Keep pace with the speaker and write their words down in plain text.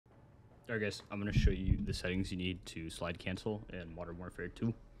Alright guys, I'm going to show you the settings you need to slide cancel in Modern Warfare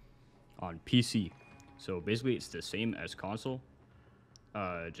 2 on PC. So basically it's the same as console.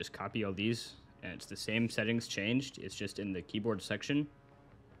 Just copy all these and it's the same settings changed. It's just in the keyboard section.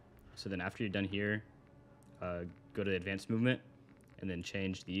 So then after you're done here, go to the advanced movement and then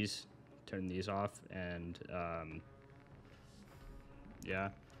change these, turn these off, and yeah,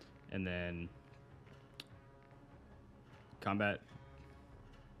 and then combat.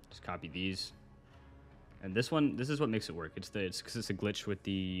 Just copy these, and this is what makes it work. It's because it's a glitch with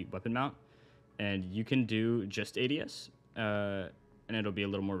the weapon mount, and you can do just ADS, and it'll be a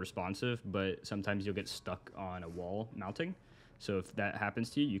little more responsive. But sometimes you'll get stuck on a wall mounting. So if that happens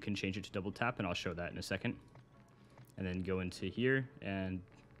to you, you can change it to double tap, and I'll show that in a second. And then go into here and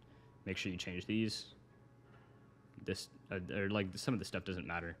make sure you change these. This or like some of the stuff doesn't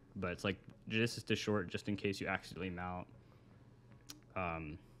matter, but it's like this is too short just in case you accidentally mount.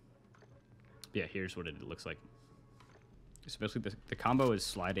 Yeah, here's what it looks like. So basically the combo is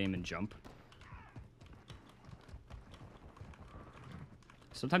slide, aim, and jump.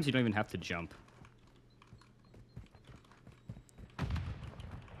 Sometimes you don't even have to jump.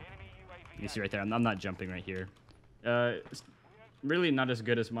 You see right there, I'm not jumping right here. It's really not as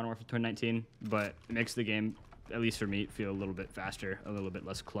good as Modern Warfare 2019, but it makes the game, at least for me, feel a little bit faster, a little bit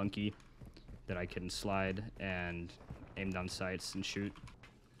less clunky, that I can slide and aim down sights and shoot.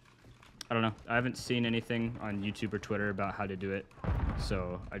 I don't know. I haven't seen anything on YouTube or Twitter about how to do it,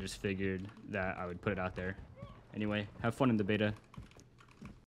 so I just figured that I would put it out there. Anyway, have fun in the beta.